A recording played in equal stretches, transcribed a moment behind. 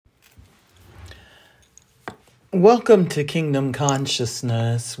Welcome to Kingdom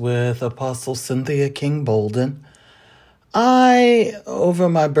Consciousness with Apostle Cynthia King Bolden. Over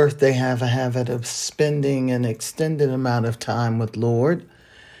my birthday, have a habit of spending an extended amount of time with Lord.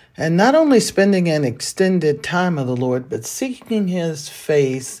 And not only spending an extended time with the Lord, but seeking His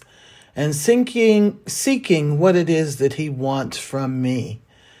face and seeking what it is that He wants from me.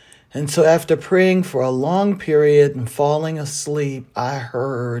 And so after praying for a long period and falling asleep, I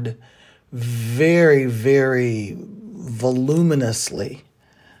heard very, very voluminously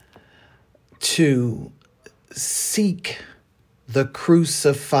to seek the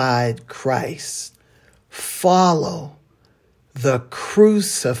crucified Christ. Follow the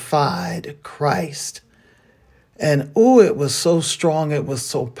crucified Christ. And it was so strong, it was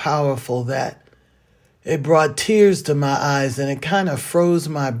so powerful that it brought tears to my eyes and it kind of froze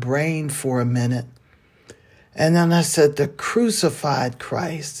my brain for a minute. And then I said, the crucified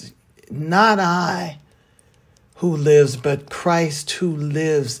Christ. Not I who lives, but Christ who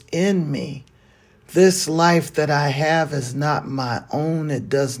lives in me. This life that I have is not my own. It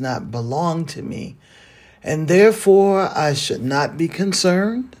does not belong to me. And therefore, I should not be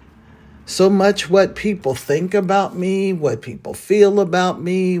concerned so much what people think about me, what people feel about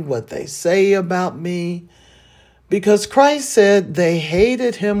me, what they say about me. Because Christ said they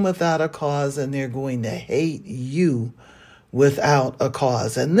hated him without a cause, and they're going to hate you without a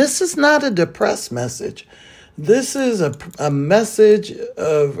cause. And this is not a depressed message. This is a message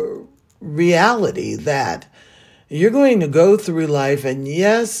of reality that you're going to go through life. And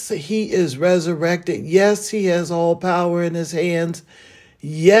yes, he is resurrected. Yes, he has all power in his hands.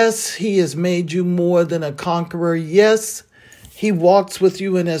 Yes, he has made you more than a conqueror. Yes, he walks with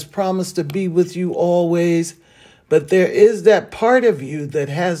you and has promised to be with you always. But there is that part of you that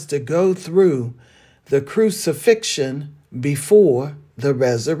has to go through the crucifixion before the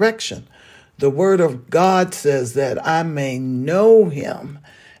resurrection. The word of God says that I may know him.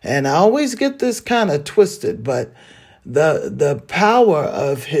 And I always get this kind of twisted, but the power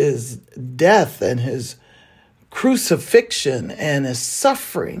of his death and his crucifixion and his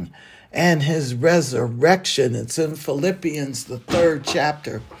suffering and his resurrection, it's in Philippians, the 3rd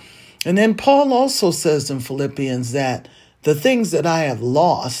chapter. And then Paul also says in Philippians that the things that I have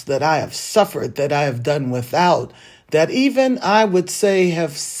lost, that I have suffered, that I have done without, that even I would say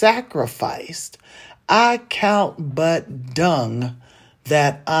have sacrificed, I count but dung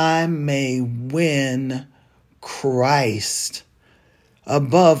that I may win Christ.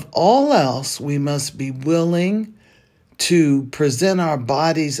 Above all else, we must be willing to present our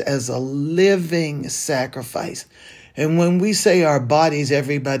bodies as a living sacrifice. And when we say our bodies,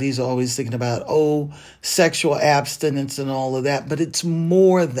 everybody's always thinking about, sexual abstinence and all of that. But it's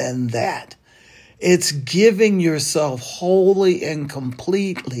more than that. It's giving yourself wholly and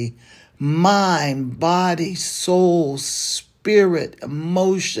completely, mind, body, soul, spirit,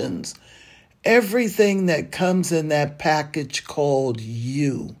 emotions, everything that comes in that package called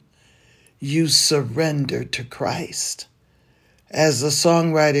you. You surrender to Christ. As a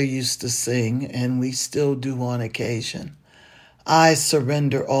songwriter used to sing, and we still do on occasion, I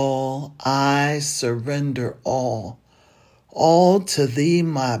surrender all to thee,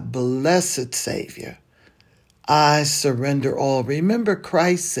 my blessed Savior. I surrender all. Remember,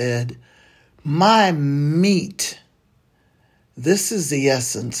 Christ said, my meat. This is the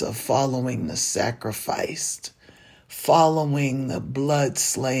essence of following the sacrificed, following the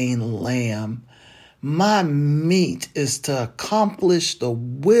blood-slain lamb. My meat is to accomplish the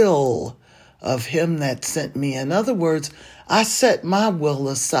will of him that sent me. In other words, I set my will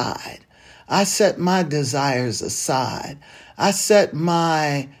aside. I set my desires aside. I set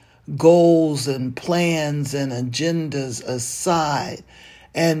my goals and plans and agendas aside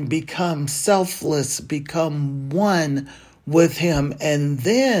and become selfless, become one with him. And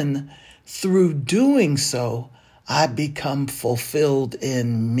then through doing so, I become fulfilled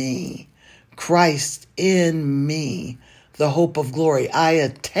in me. Christ in me, the hope of glory. I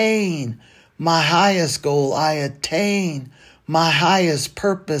attain my highest goal. I attain my highest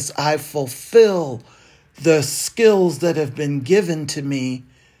purpose. I fulfill the skills that have been given to me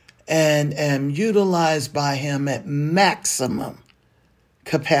and am utilized by him at maximum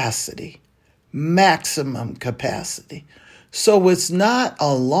capacity. Maximum capacity. So it's not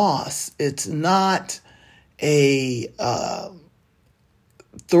a loss. It's not a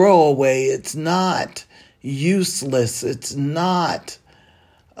throwaway. It's not useless. It's not,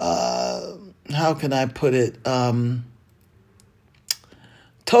 how can I put it,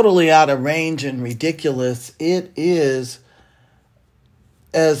 totally out of range and ridiculous. It is,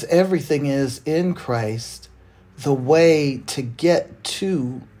 as everything is in Christ, the way to get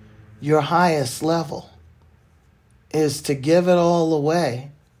to your highest level. is to give it all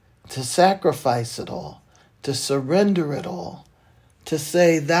away, to sacrifice it all, to surrender it all, to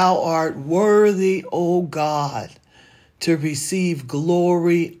say, thou art worthy, O God, to receive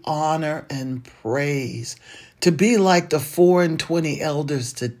glory, honor, and praise, to be like the 24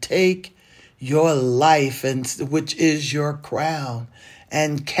 elders, to take your life, and which is your crown,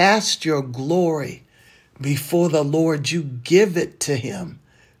 and cast your glory before the Lord. You give it to him,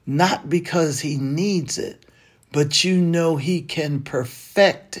 not because he needs it, but you know he can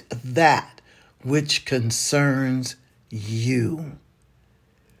perfect that which concerns you.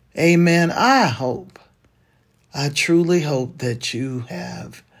 Amen. I truly hope that you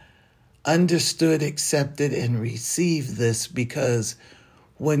have understood, accepted, and received this, because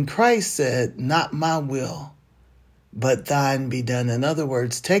when Christ said, not my will, but thine be done. In other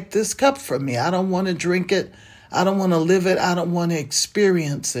words, take this cup from me. I don't want to drink it. I don't want to live it. I don't want to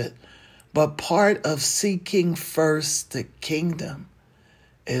experience it. But part of seeking first the kingdom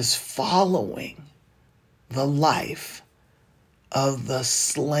is following the life of the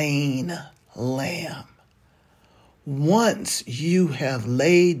slain lamb. Once you have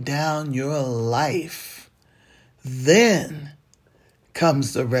laid down your life, then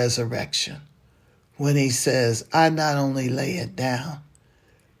comes the resurrection, when he says, I not only lay it down,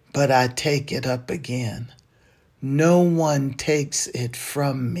 but I take it up again. No one takes it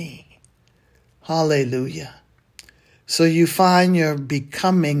from me. Hallelujah. So you find your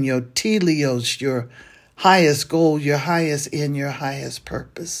becoming, your teleos, your highest goal, your highest end, your highest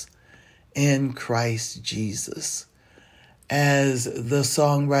purpose in Christ Jesus. As the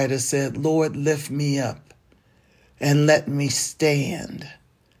songwriter said, Lord, lift me up and let me stand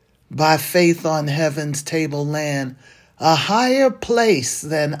by faith on heaven's tableland, a higher place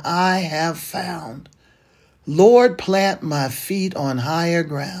than I have found. Lord, plant my feet on higher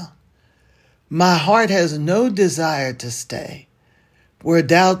ground. My heart has no desire to stay where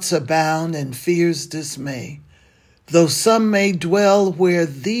doubts abound and fears dismay, though some may dwell where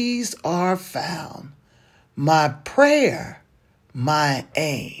these are found. My prayer, my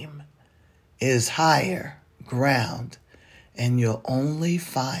aim is higher ground, and you'll only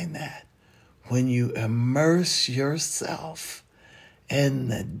find that when you immerse yourself in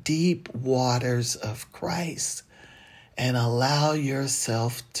the deep waters of Christ and allow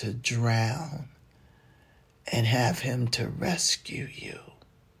yourself to drown and have him to rescue you.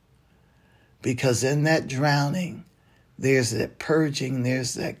 Because in that drowning, there's that purging,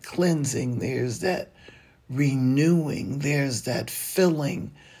 there's that cleansing, there's that renewing, there's that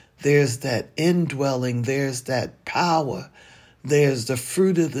filling, there's that indwelling, there's that power, there's the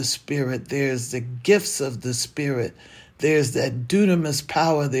fruit of the Spirit, there's the gifts of the Spirit, there's that dunamis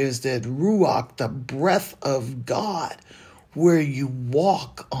power, there's that ruach, the breath of God, where you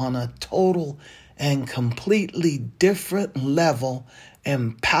walk on a total and completely different level,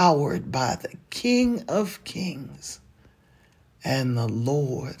 empowered by the King of Kings and the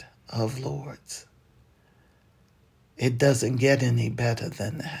Lord of Lords. It doesn't get any better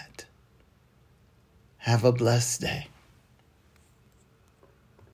than that. Have a blessed day.